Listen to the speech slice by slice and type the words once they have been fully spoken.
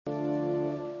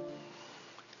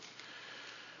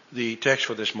The text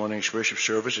for this morning's worship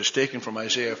service is taken from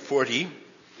Isaiah 40,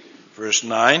 verse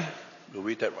 9. We'll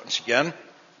read that once again.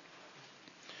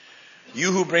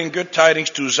 You who bring good tidings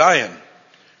to Zion,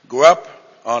 go up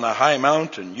on a high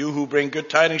mountain. You who bring good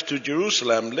tidings to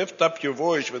Jerusalem, lift up your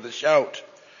voice with a shout.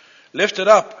 Lift it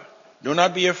up. Do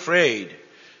not be afraid.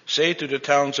 Say to the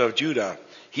towns of Judah,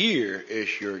 here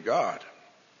is your God.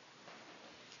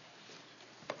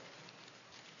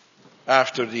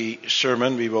 After the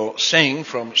sermon, we will sing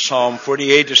from Psalm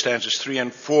 48, the stanzas 3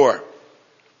 and 4.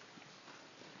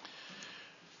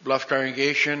 Beloved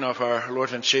congregation of our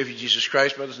Lord and Savior Jesus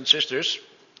Christ, brothers and sisters,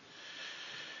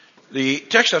 the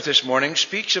text of this morning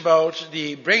speaks about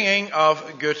the bringing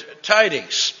of good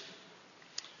tidings.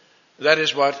 That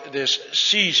is what this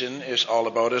season is all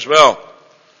about as well,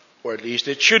 or at least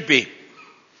it should be.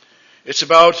 It's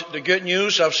about the good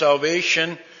news of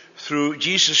salvation through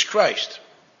Jesus Christ.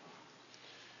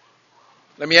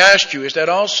 Let me ask you, is that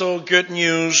also good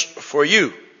news for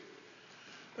you?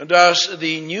 Does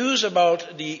the news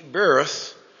about the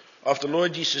birth of the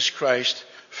Lord Jesus Christ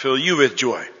fill you with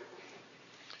joy?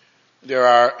 There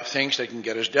are things that can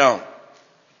get us down.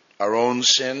 Our own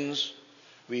sins.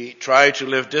 We try to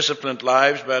live disciplined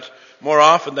lives, but more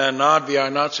often than not, we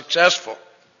are not successful.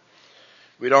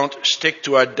 We don't stick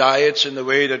to our diets in the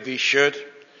way that we should.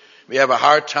 We have a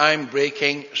hard time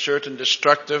breaking certain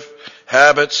destructive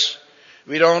habits.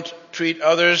 We don't treat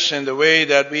others in the way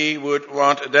that we would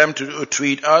want them to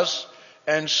treat us,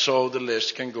 and so the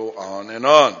list can go on and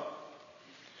on.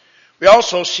 We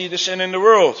also see the sin in the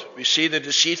world. We see the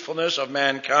deceitfulness of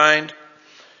mankind,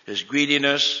 his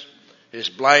greediness, his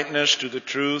blindness to the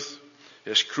truth,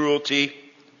 his cruelty.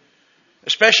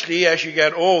 Especially as you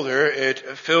get older, it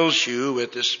fills you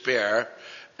with despair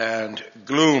and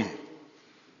gloom.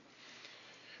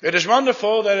 It is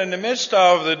wonderful that in the midst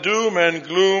of the doom and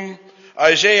gloom,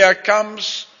 Isaiah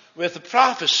comes with the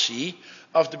prophecy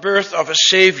of the birth of a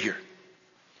Savior.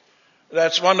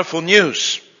 That's wonderful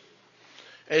news.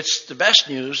 It's the best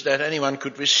news that anyone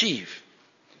could receive.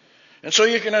 And so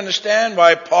you can understand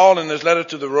why Paul in his letter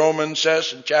to the Romans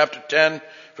says in chapter 10,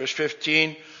 verse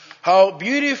 15, how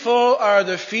beautiful are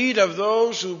the feet of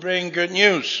those who bring good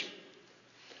news.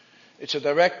 It's a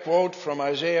direct quote from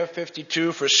Isaiah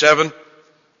 52, verse 7.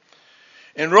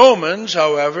 In Romans,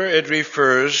 however, it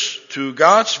refers to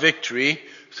God's victory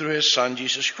through His Son,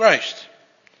 Jesus Christ.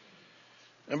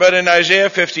 But in Isaiah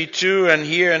 52 and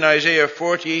here in Isaiah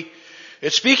 40,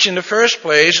 it speaks in the first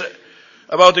place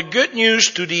about the good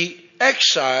news to the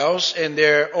exiles in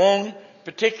their own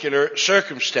particular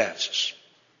circumstances.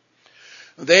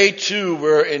 They too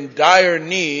were in dire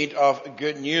need of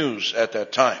good news at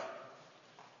that time.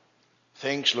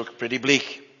 Things looked pretty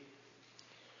bleak.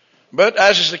 But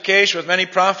as is the case with many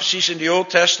prophecies in the Old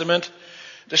Testament,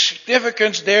 the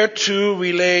significance there too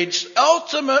relates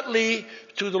ultimately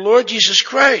to the Lord Jesus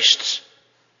Christ.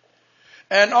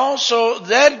 And also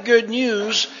that good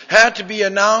news had to be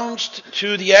announced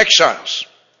to the exiles.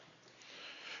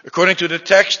 According to the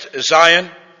text, Zion,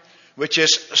 which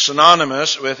is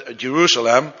synonymous with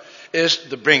Jerusalem, is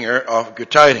the bringer of good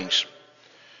tidings.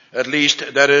 At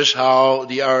least that is how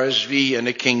the RSV and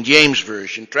the King James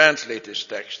Version translate this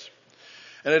text.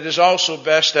 And it is also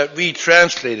best that we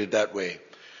translate it that way.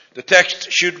 The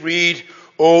text should read,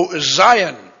 O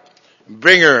Zion,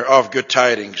 bringer of good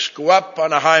tidings, go up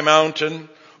on a high mountain.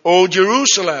 O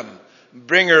Jerusalem,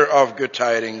 bringer of good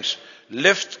tidings,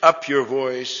 lift up your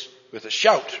voice with a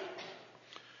shout.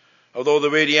 Although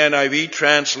the way the NIV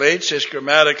translates is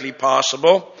grammatically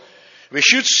possible, we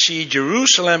should see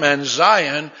Jerusalem and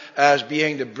Zion as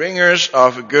being the bringers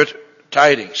of good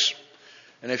tidings.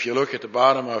 And if you look at the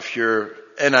bottom of your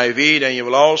NIV, then you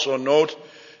will also note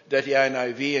that the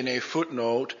NIV in a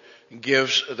footnote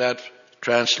gives that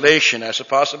translation as a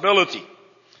possibility.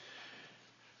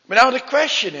 But now the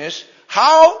question is,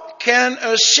 how can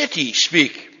a city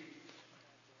speak?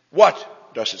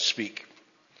 What does it speak?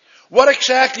 What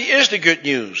exactly is the good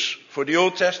news for the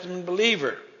Old Testament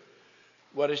believer?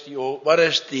 What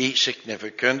is the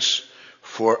significance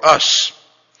for us?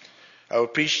 I will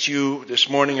preach to you this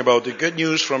morning about the good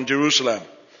news from Jerusalem.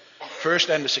 First,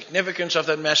 then, the significance of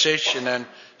that message, and then,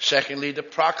 secondly, the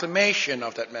proclamation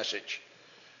of that message.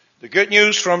 The good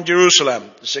news from Jerusalem,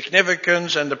 the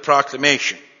significance and the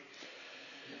proclamation.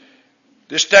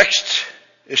 This text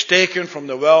is taken from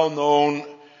the well-known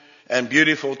and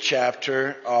beautiful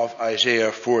chapter of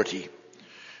Isaiah 40,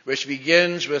 which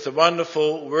begins with the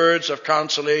wonderful words of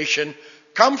consolation.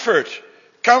 Comfort,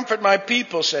 comfort my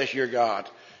people, says your God.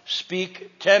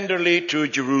 Speak tenderly to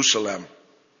Jerusalem.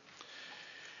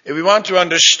 If we want to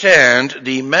understand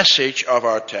the message of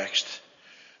our text,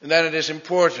 then it is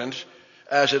important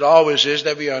as it always is,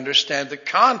 that we understand the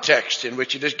context in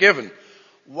which it is given.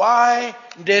 Why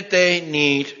did they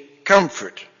need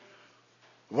comfort?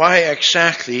 Why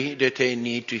exactly did they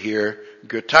need to hear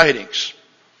good tidings?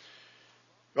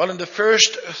 Well, in the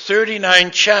first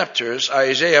 39 chapters,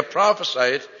 Isaiah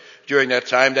prophesied during that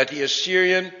time that the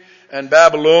Assyrian and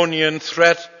Babylonian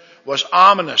threat was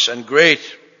ominous and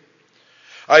great.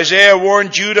 Isaiah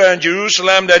warned Judah and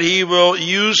Jerusalem that he will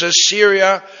use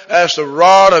Assyria as the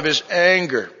rod of his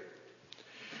anger.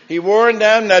 He warned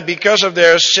them that because of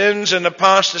their sins and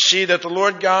apostasy, that the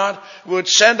Lord God would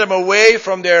send them away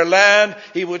from their land.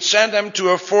 He would send them to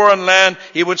a foreign land.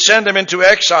 He would send them into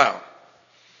exile.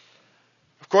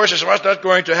 Of course, this was not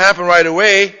going to happen right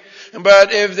away,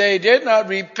 but if they did not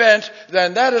repent,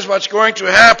 then that is what's going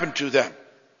to happen to them.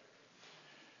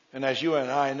 And as you and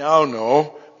I now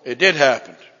know, it did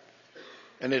happen.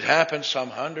 And it happened some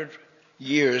 100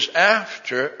 years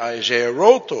after Isaiah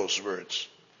wrote those words.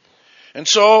 And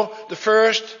so the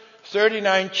first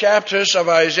 39 chapters of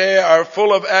Isaiah are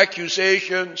full of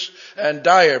accusations and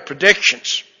dire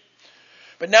predictions.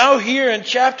 But now here in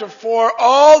chapter 4,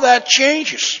 all that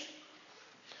changes.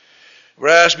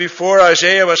 Whereas before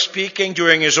Isaiah was speaking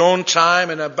during his own time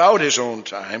and about his own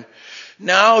time,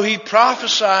 now he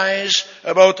prophesies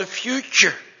about the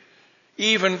future,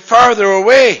 even farther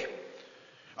away.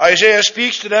 Isaiah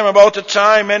speaks to them about the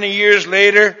time many years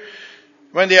later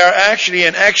when they are actually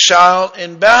in exile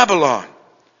in Babylon.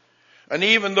 And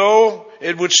even though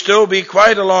it would still be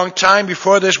quite a long time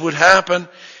before this would happen,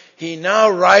 he now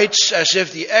writes as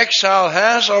if the exile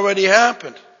has already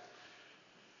happened.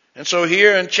 And so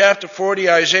here in chapter 40,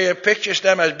 Isaiah pictures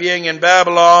them as being in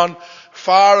Babylon,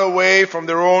 far away from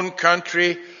their own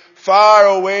country, far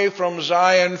away from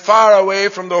Zion, far away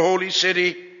from the holy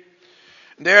city.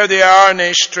 There they are in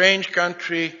a strange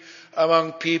country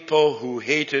among people who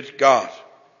hated God.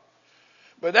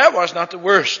 But that was not the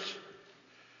worst.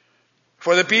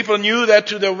 For the people knew that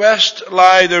to the west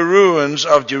lie the ruins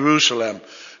of Jerusalem.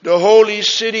 The holy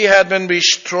city had been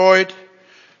destroyed,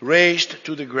 razed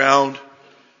to the ground.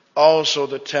 Also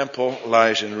the temple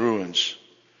lies in ruins.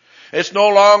 It's no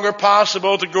longer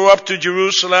possible to go up to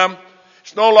Jerusalem.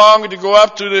 It's no longer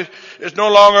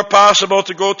possible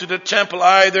to go to the temple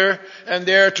either and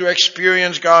there to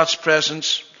experience God's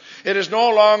presence. It is no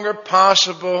longer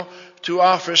possible to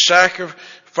offer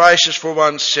sacrifices for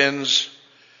one's sins.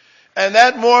 And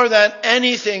that more than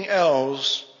anything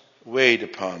else weighed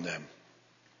upon them.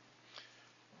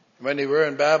 When they were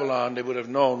in Babylon, they would have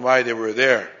known why they were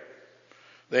there.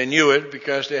 They knew it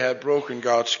because they had broken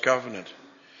God's covenant.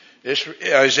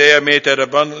 Isaiah made that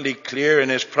abundantly clear in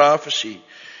his prophecy.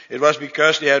 It was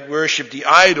because they had worshipped the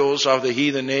idols of the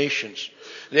heathen nations.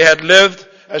 They had lived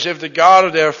as if the God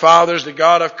of their fathers, the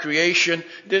God of creation,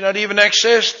 did not even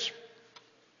exist.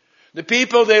 The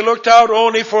people, they looked out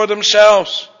only for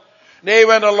themselves. They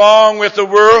went along with the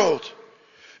world.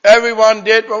 Everyone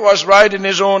did what was right in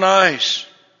his own eyes.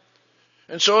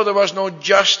 And so there was no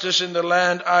justice in the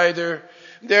land either.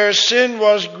 Their sin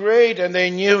was great and they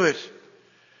knew it.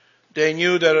 They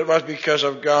knew that it was because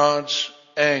of God's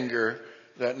anger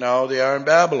that now they are in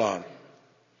Babylon.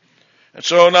 And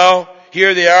so now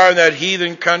here they are in that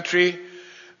heathen country,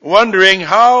 wondering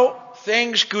how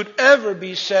things could ever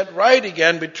be set right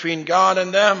again between God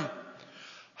and them.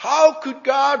 How could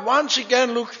God once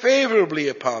again look favorably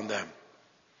upon them?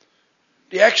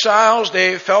 The exiles,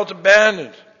 they felt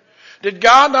abandoned. Did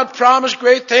God not promise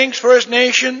great things for his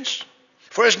nation?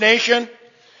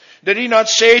 Did he not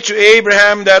say to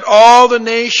Abraham that all the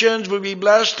nations would be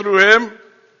blessed through him?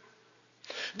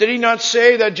 Did he not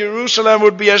say that Jerusalem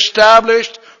would be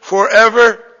established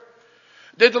forever?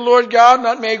 Did the Lord God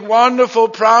not make wonderful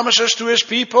promises to his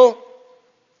people?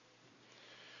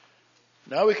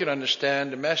 Now we can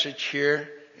understand the message here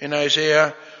in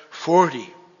Isaiah 40.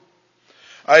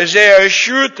 Isaiah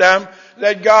assured them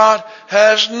that God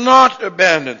has not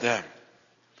abandoned them.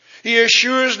 He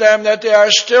assures them that they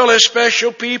are still his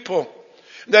special people,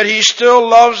 that he still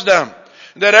loves them,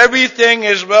 that everything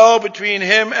is well between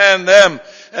him and them.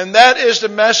 And that is the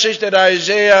message that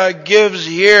Isaiah gives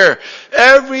here.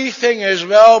 Everything is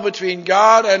well between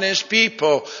God and his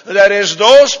people. That is,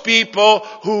 those people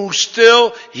who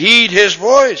still heed his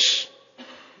voice.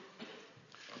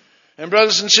 And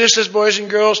brothers and sisters, boys and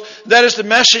girls, that is the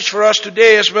message for us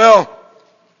today as well.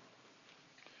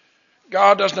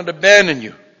 God does not abandon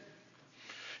you.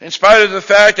 In spite of the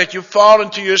fact that you fall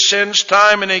into your sins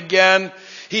time and again,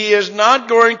 he is not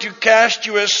going to cast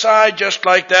you aside just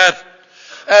like that.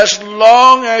 As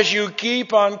long as you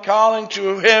keep on calling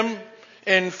to him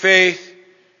in faith,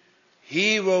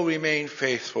 he will remain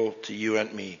faithful to you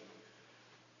and me.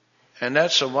 And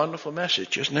that's a wonderful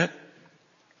message, isn't it?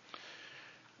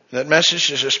 That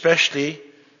message is especially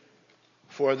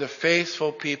for the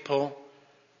faithful people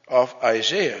of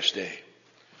Isaiah's day.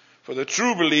 For the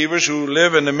true believers who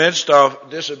live in the midst of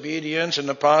disobedience and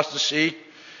apostasy,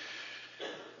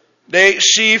 they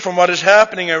see from what is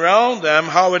happening around them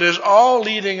how it is all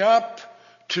leading up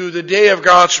to the day of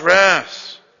God's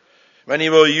wrath, when He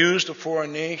will use the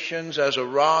foreign nations as a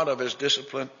rod of His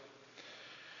discipline.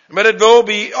 But it will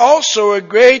be also a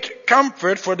great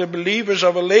comfort for the believers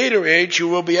of a later age who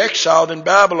will be exiled in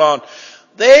Babylon.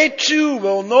 They too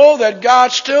will know that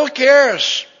God still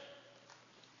cares.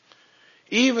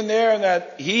 Even there in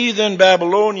that heathen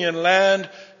Babylonian land,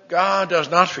 God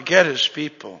does not forget His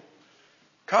people.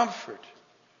 Comfort.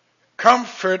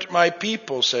 Comfort my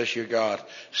people, says your God.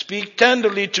 Speak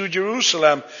tenderly to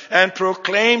Jerusalem and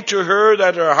proclaim to her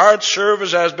that her heart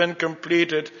service has been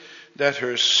completed, that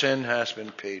her sin has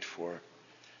been paid for.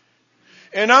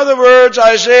 In other words,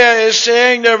 Isaiah is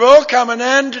saying there will come an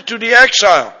end to the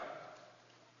exile.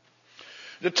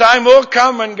 The time will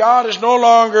come when God is no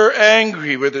longer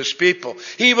angry with His people.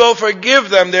 He will forgive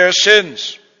them their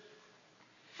sins.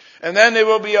 And then they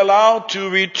will be allowed to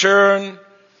return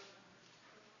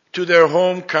to their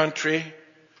home country.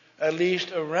 At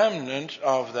least a remnant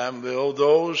of them will,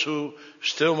 those who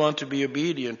still want to be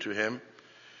obedient to Him.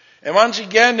 And once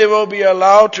again they will be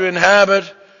allowed to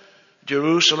inhabit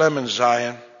Jerusalem and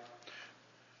Zion.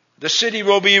 The city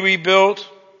will be rebuilt,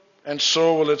 and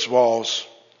so will its walls.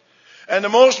 And the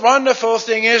most wonderful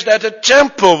thing is that the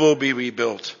temple will be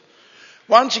rebuilt.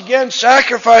 Once again,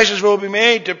 sacrifices will be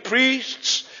made. The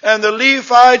priests and the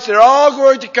Levites, they're all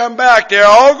going to come back. They're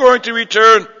all going to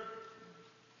return.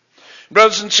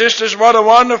 Brothers and sisters, what a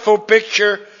wonderful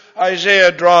picture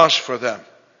Isaiah draws for them.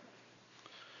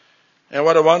 And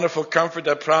what a wonderful comfort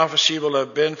that prophecy will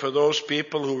have been for those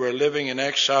people who were living in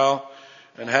exile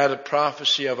and had a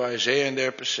prophecy of Isaiah in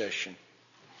their possession.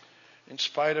 In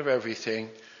spite of everything,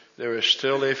 there is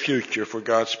still a future for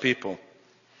God's people.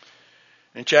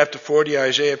 In chapter 40,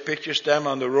 Isaiah pictures them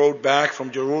on the road back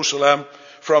from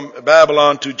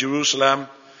Babylon to Jerusalem,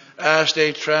 as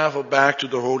they travel back to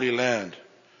the Holy Land.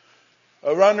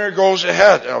 A runner goes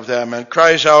ahead of them and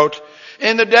cries out,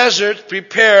 "In the desert,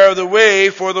 prepare the way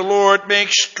for the Lord. Make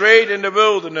straight in the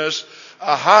wilderness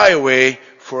a highway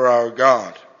for our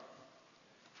God.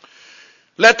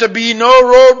 Let there be no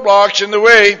roadblocks in the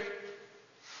way.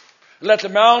 Let the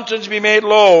mountains be made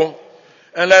low,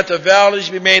 and let the valleys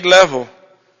be made level.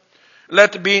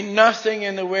 Let there be nothing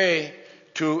in the way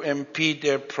to impede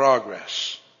their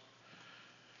progress."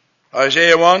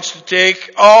 Isaiah wants to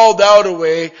take all doubt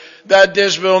away that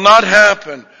this will not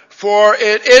happen, for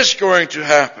it is going to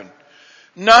happen.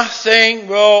 Nothing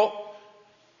will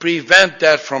prevent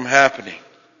that from happening.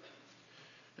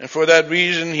 And for that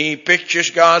reason, he pictures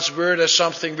God's word as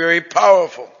something very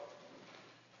powerful,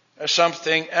 as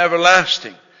something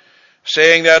everlasting,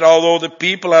 saying that although the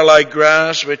people are like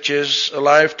grass, which is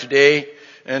alive today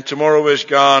and tomorrow is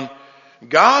gone,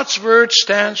 God's word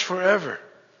stands forever.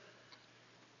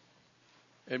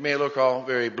 It may look all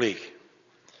very bleak.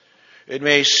 It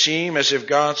may seem as if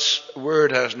God's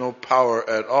word has no power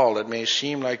at all. It may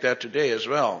seem like that today as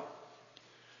well.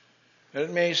 It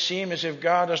may seem as if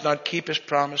God does not keep His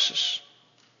promises.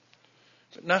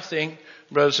 But nothing,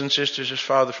 brothers and sisters, is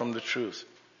farther from the truth.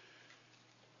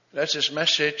 That's His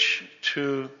message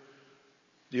to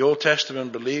the Old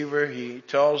Testament believer. He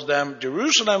tells them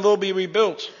Jerusalem will be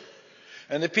rebuilt,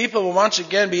 and the people will once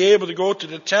again be able to go to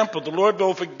the temple. The Lord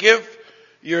will forgive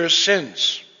your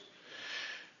sins.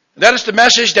 That is the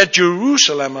message that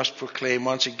Jerusalem must proclaim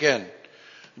once again.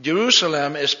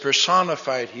 Jerusalem is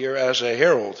personified here as a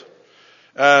herald,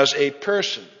 as a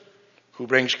person who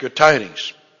brings good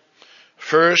tidings.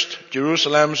 First,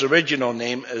 Jerusalem's original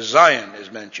name, Zion,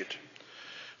 is mentioned.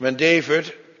 When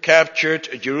David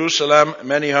captured Jerusalem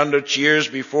many hundred years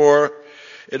before,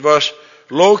 it was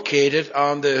located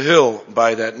on the hill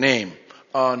by that name,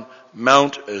 on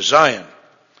Mount Zion.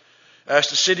 As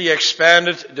the city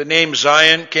expanded, the name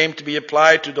Zion came to be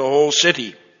applied to the whole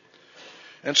city.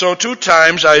 And so 2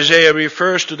 times Isaiah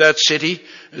refers to that city,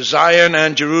 Zion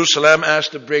and Jerusalem, as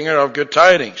the bringer of good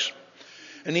tidings.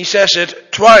 And he says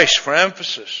it twice for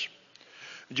emphasis.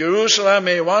 Jerusalem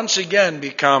may once again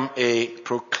become a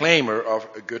proclaimer of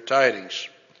good tidings.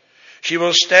 She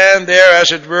will stand there,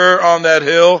 as it were, on that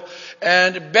hill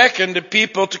and beckon the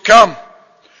people to come,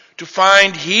 to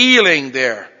find healing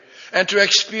there, and to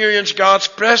experience God's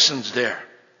presence there.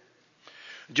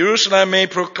 Jerusalem may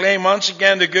proclaim once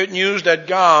again the good news that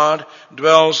God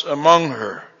dwells among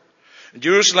her.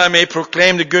 Jerusalem may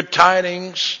proclaim the good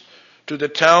tidings to the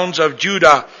towns of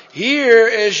Judah, "Here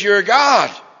is your God."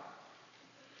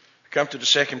 We come to the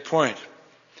second point.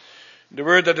 The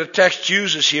word that the text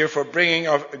uses here for bringing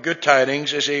of good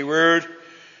tidings is a word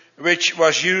which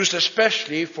was used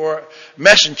especially for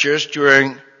messengers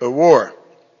during a war.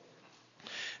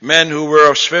 Men who were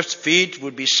of swift feet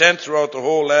would be sent throughout the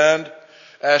whole land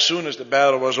as soon as the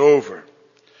battle was over.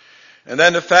 And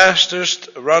then the fastest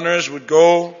runners would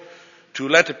go to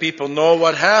let the people know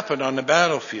what happened on the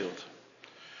battlefield.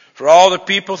 For all the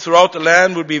people throughout the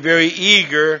land would be very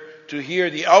eager to hear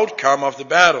the outcome of the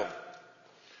battle.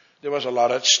 There was a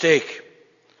lot at stake.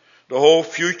 The whole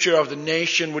future of the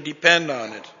nation would depend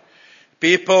on it.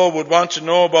 People would want to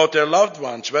know about their loved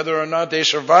ones, whether or not they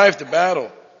survived the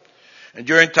battle. And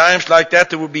during times like that,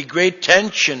 there would be great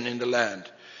tension in the land.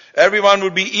 Everyone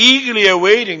would be eagerly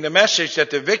awaiting the message that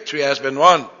the victory has been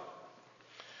won.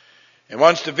 And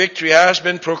once the victory has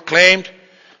been proclaimed,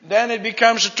 then it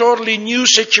becomes a totally new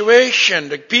situation.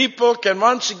 The people can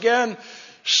once again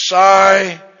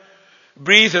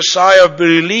breathe a sigh of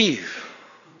relief.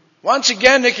 Once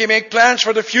again, they can make plans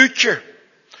for the future.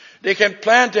 They can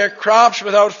plant their crops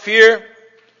without fear.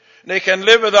 They can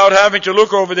live without having to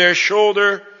look over their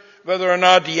shoulder whether or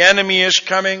not the enemy is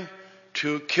coming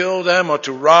to kill them or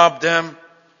to rob them.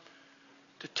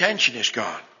 The tension is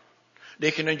gone.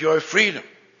 They can enjoy freedom.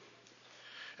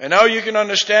 And now you can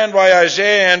understand why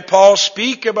Isaiah and Paul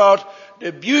speak about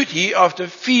the beauty of the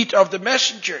feet of the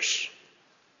messengers.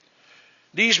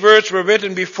 These words were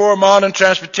written before modern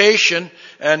transportation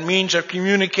and means of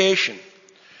communication.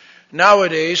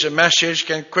 Nowadays, a message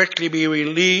can quickly be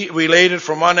related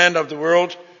from one end of the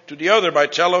world to the other by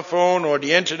telephone or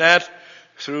the internet,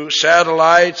 through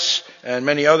satellites and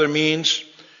many other means.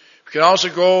 We can also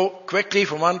go quickly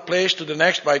from one place to the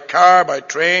next by car, by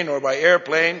train, or by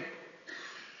airplane.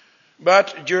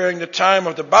 But during the time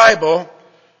of the Bible,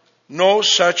 no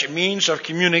such means of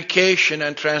communication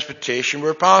and transportation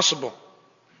were possible.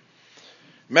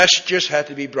 Messages had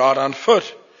to be brought on foot,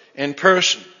 in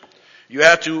person. You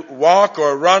had to walk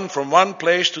or run from one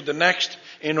place to the next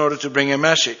in order to bring a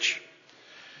message.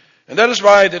 And that is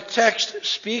why the text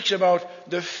speaks about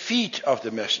the feet of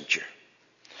the messenger.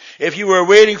 If you were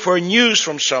waiting for news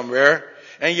from somewhere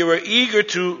and you were eager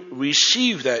to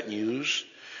receive that news,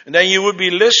 then you would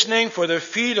be listening for the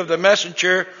feet of the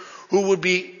messenger who would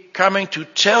be coming to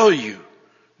tell you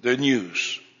the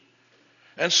news.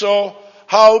 And so,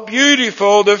 how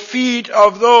beautiful the feet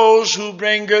of those who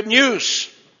bring good news.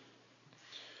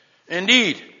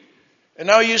 Indeed. And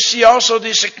now you see also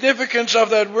the significance of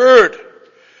that word.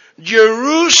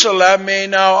 Jerusalem may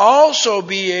now also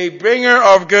be a bringer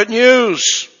of good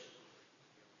news.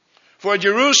 For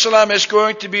Jerusalem is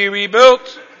going to be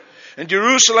rebuilt. And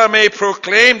Jerusalem may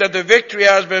proclaim that the victory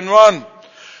has been won.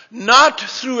 Not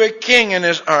through a king and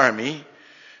his army.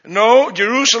 No,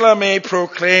 Jerusalem may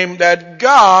proclaim that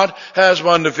God has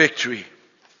won the victory.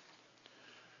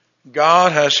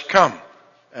 God has come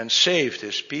and saved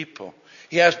his people.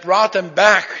 He has brought them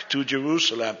back to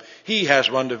Jerusalem. He has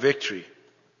won the victory.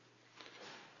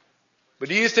 But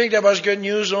do you think that was good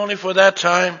news only for that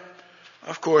time?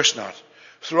 Of course not.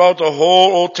 Throughout the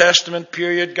whole Old Testament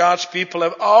period, God's people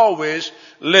have always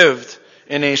lived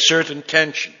in a certain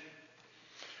tension.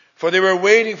 For they were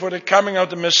waiting for the coming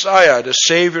of the Messiah, the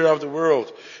Savior of the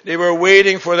world. They were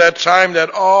waiting for that time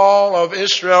that all of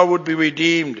Israel would be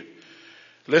redeemed.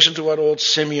 Listen to what old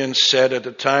Simeon said at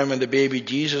the time when the baby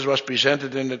Jesus was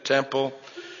presented in the temple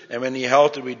and when he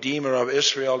held the Redeemer of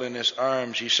Israel in his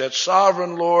arms. He said,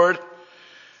 "Sovereign Lord,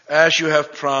 as you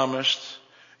have promised,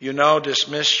 you now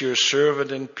dismiss your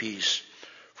servant in peace.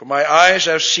 For my eyes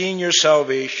have seen your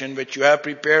salvation, which you have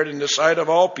prepared in the sight of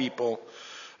all people,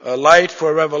 a light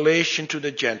for revelation to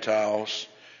the Gentiles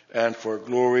and for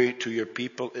glory to your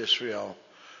people Israel."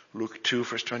 Luke 2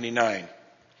 verse 29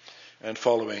 and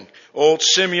following. Old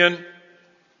Simeon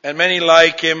and many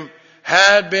like him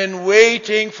had been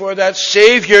waiting for that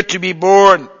Savior to be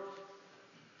born.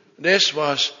 This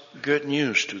was good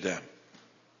news to them.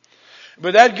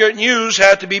 But that good news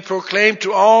had to be proclaimed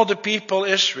to all the people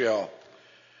Israel.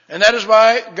 And that is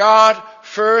why God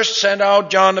first sent out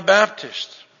John the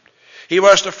Baptist. He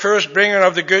was the first bringer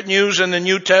of the good news in the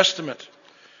New Testament.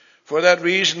 For that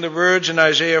reason, the words in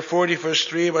Isaiah 40 verse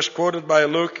 3 was quoted by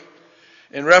Luke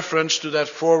in reference to that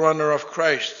forerunner of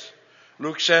Christ.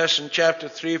 Luke says in chapter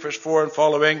 3 verse 4 and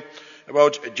following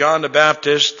about John the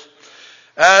Baptist,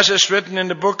 "As is written in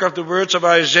the book of the words of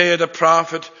Isaiah the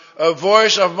prophet, a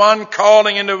voice of one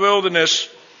calling in the wilderness,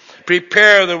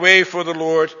 prepare the way for the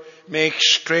Lord, make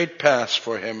straight paths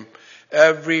for him.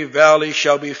 Every valley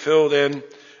shall be filled in,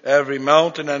 every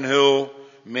mountain and hill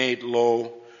made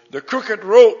low. The crooked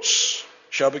roads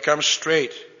shall become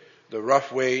straight, the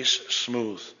rough ways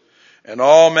smooth, and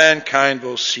all mankind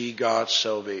will see God's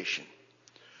salvation.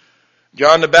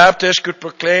 John the Baptist could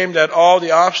proclaim that all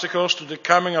the obstacles to the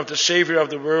coming of the Savior of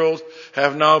the world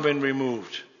have now been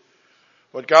removed.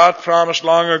 What God promised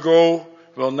long ago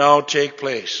will now take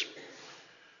place.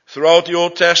 Throughout the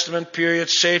Old Testament period,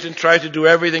 Satan tried to do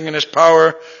everything in his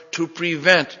power to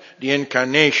prevent the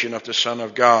incarnation of the Son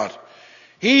of God.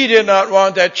 He did not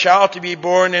want that child to be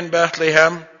born in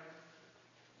Bethlehem.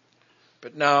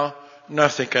 But now,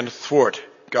 nothing can thwart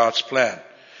God's plan.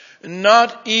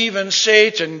 Not even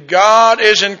Satan. God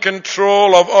is in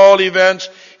control of all events.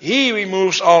 He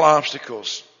removes all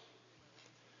obstacles.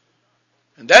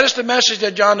 And that is the message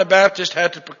that John the Baptist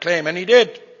had to proclaim, and he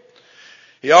did.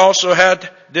 He also had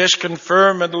this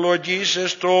confirmed when the Lord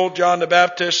Jesus told John the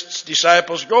Baptist's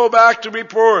disciples, "Go back to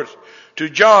report to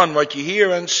John what you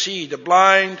hear and see. The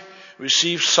blind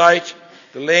receive sight,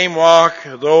 the lame walk,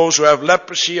 those who have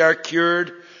leprosy are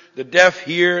cured, the deaf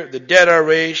hear, the dead are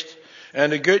raised,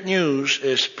 and the good news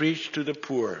is preached to the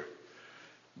poor.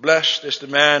 Blessed is the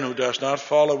man who does not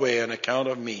fall away on account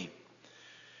of me."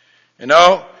 And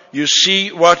now you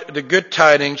see what the good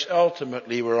tidings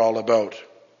ultimately were all about.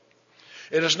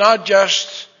 It is not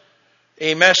just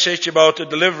a message about the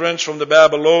deliverance from the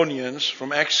Babylonians,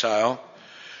 from exile.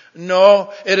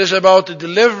 No, it is about the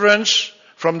deliverance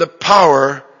from the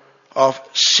power of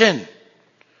sin.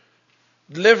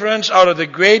 Deliverance out of the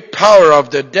great power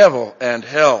of the devil and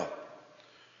hell.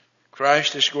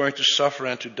 Christ is going to suffer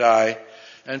and to die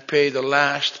and pay the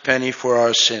last penny for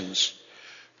our sins.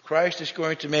 Christ is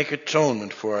going to make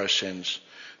atonement for our sins.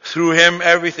 Through him,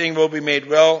 everything will be made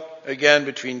well again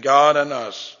between God and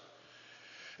us.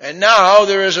 And now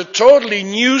there is a totally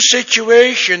new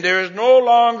situation. There is no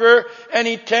longer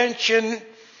any tension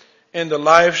in the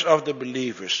lives of the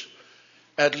believers.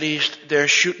 At least there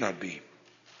should not be.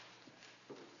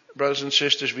 Brothers and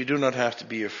sisters, we do not have to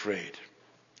be afraid.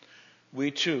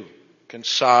 We too can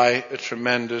sigh a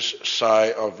tremendous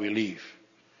sigh of relief.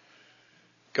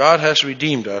 God has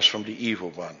redeemed us from the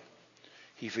evil one.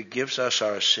 He forgives us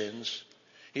our sins.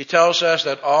 He tells us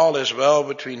that all is well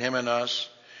between him and us.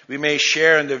 We may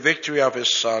share in the victory of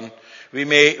his Son. We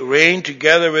may reign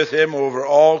together with him over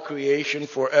all creation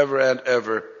forever and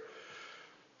ever.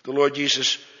 Through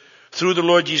the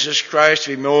Lord Jesus Christ,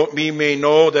 we may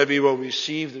know that we will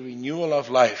receive the renewal of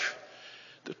life,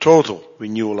 the total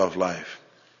renewal of life.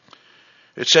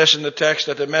 It says in the text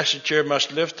that the messenger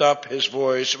must lift up his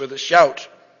voice with a shout.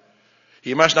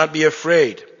 He must not be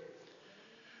afraid.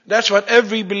 That's what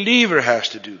every believer has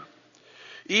to do.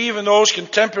 Even those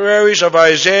contemporaries of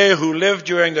Isaiah who lived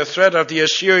during the threat of the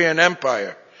Assyrian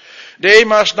Empire, they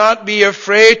must not be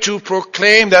afraid to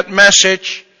proclaim that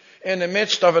message in the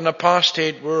midst of an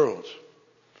apostate world.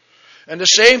 And the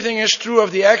same thing is true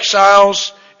of the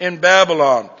exiles in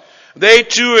Babylon. They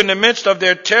too, in the midst of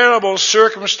their terrible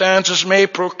circumstances, may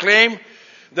proclaim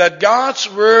that God's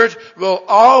word will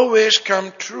always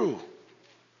come true.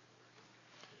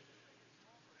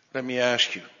 Let me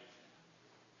ask you,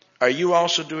 are you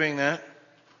also doing that?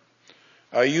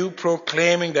 Are you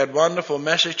proclaiming that wonderful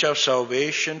message of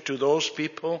salvation to those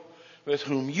people with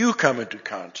whom you come into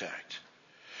contact?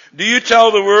 Do you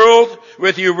tell the world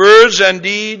with your words and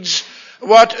deeds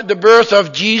what the birth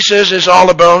of Jesus is all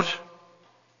about?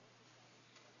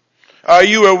 Are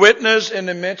you a witness in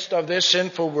the midst of this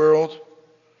sinful world?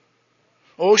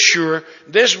 Oh sure,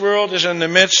 this world is in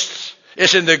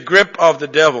the grip of the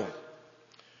devil.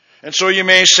 And so you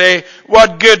may say,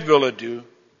 what good will it do?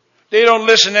 They don't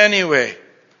listen anyway.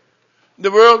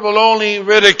 The world will only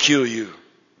ridicule you.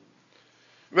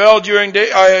 Well, during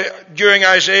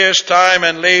Isaiah's time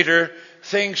and later,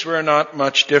 things were not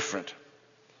much different.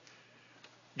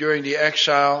 During the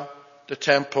exile, the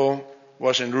temple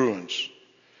was in ruins.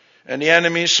 And the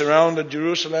enemies surrounded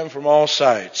Jerusalem from all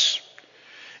sides.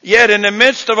 Yet in the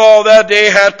midst of all that,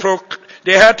 they had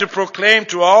to proclaim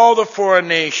to all the foreign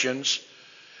nations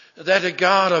that the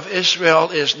God of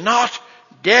Israel is not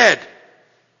dead.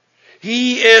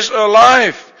 He is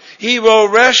alive. He will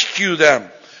rescue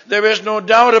them. There is no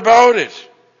doubt about it.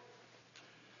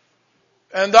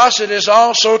 And thus it is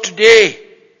also today.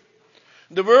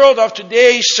 The world of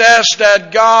today says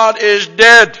that God is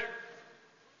dead.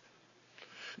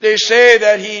 They say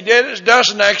that he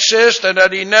doesn't exist and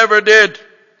that he never did.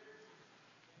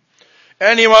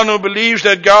 Anyone who believes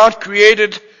that God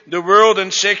created the world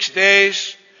in 6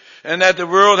 days and that the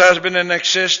world has been in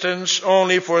existence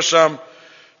only for some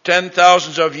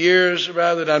 10,000s of years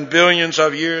rather than billions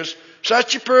of years,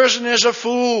 such a person is a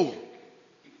fool.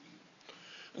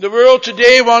 The world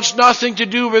today wants nothing to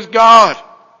do with God.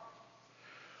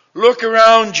 Look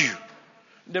around you.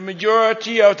 The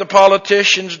majority of the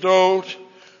politicians don't,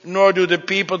 nor do the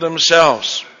people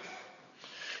themselves.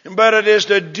 But it is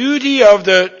the duty of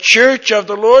the church of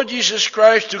the Lord Jesus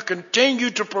Christ to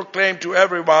continue to proclaim to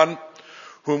everyone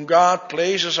whom God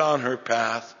places on her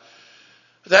path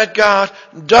that God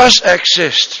does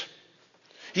exist.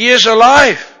 He is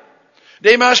alive.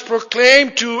 They must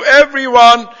proclaim to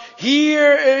everyone,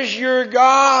 here is your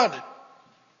God.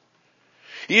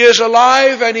 He is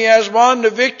alive and He has won the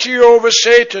victory over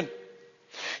Satan.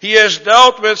 He has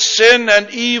dealt with sin and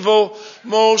evil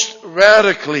most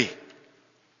radically.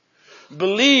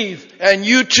 Believe and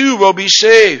you too will be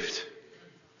saved.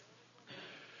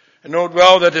 And note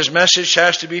well that this message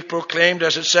has to be proclaimed,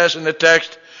 as it says in the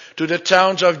text, to the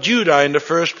towns of Judah in the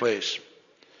first place.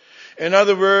 In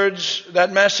other words,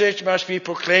 that message must be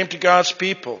proclaimed to God's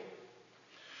people.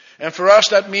 And for us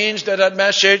that means that that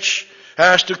message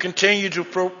has to continue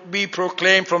to be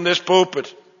proclaimed from this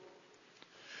pulpit.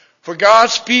 For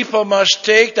God's people must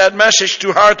take that message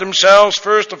to heart themselves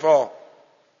first of all.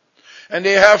 And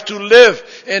they have to live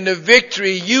in the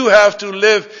victory. You have to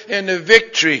live in the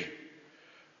victory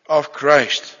of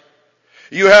Christ.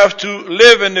 You have to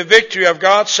live in the victory of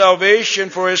God's salvation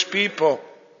for His people.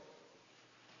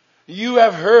 You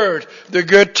have heard the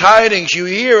good tidings. You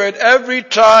hear it every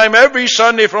time, every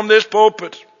Sunday from this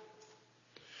pulpit.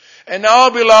 And now,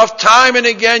 beloved, time and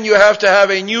again you have to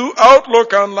have a new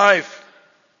outlook on life.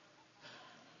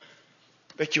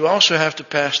 But you also have to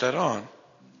pass that on.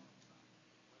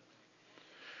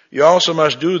 You also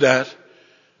must do that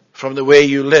from the way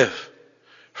you live,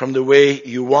 from the way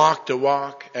you walk the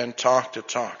walk and talk the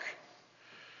talk.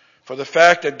 For the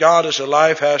fact that God is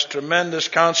alive has tremendous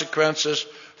consequences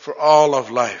for all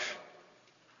of life.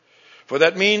 For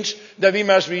that means that we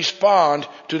must respond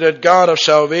to that God of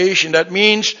salvation. That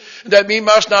means that we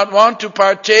must not want to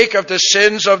partake of the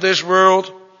sins of this world.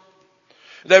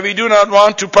 That we do not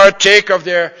want to partake of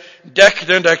their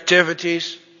decadent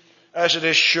activities, as it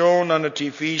is shown on the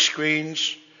TV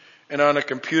screens and on the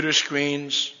computer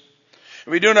screens.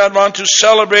 We do not want to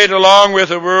celebrate along with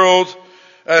the world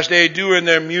as they do in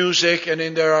their music and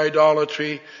in their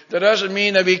idolatry. That doesn't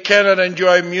mean that we cannot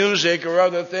enjoy music or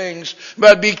other things,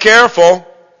 but be careful.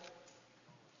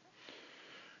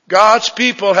 God's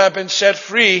people have been set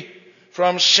free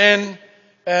from sin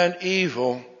and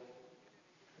evil.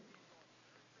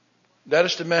 That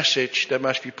is the message that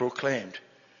must be proclaimed.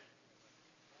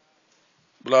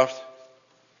 Beloved,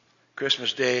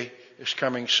 Christmas Day is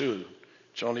coming soon.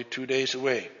 It's only 2 days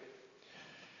away.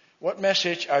 What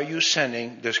message are you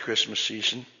sending this Christmas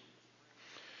season?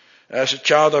 As a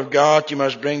child of God, you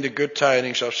must bring the good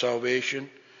tidings of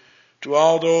salvation to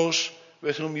all those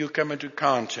with whom you come into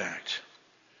contact.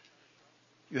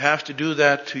 You have to do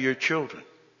that to your children.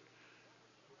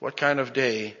 What kind of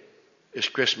day is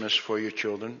Christmas for your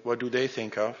children? What do they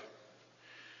think of?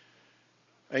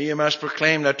 And you must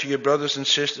proclaim that to your brothers and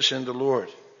sisters in the Lord.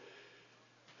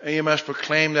 And you must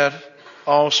proclaim that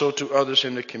also to others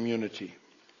in the community.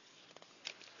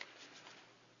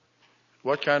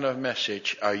 What kind of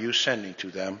message are you sending to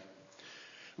them?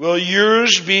 Will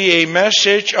yours be a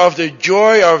message of the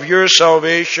joy of your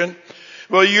salvation?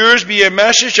 Will yours be a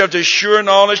message of the sure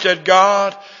knowledge that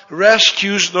God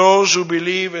rescues those who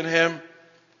believe in Him?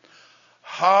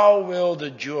 How will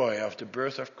the joy of the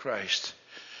birth of Christ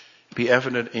be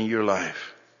evident in your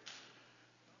life?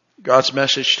 God's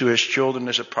message to His children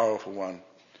is a powerful one.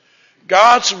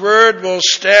 God's word will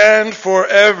stand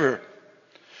forever.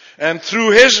 And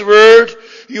through His word,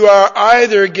 you are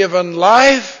either given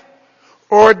life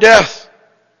or death.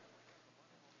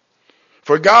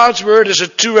 For God's word is a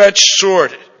two-edged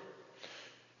sword.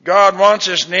 God wants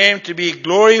His name to be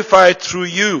glorified through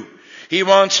you. He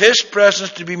wants His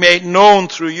presence to be made known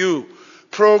through you.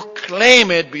 Proclaim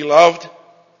it, beloved.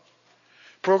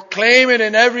 Proclaim it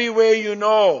in every way you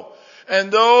know.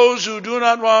 And those who do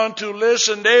not want to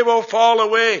listen, they will fall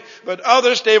away. But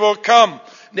others, they will come.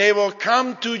 They will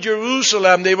come to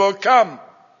Jerusalem. They will come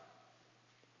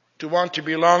to want to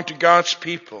belong to God's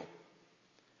people.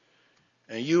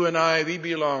 And you and I, we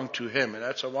belong to Him. And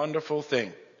that's a wonderful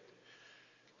thing.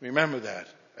 Remember that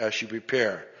as you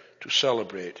prepare to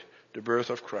celebrate the birth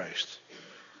of Christ.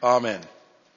 Amen.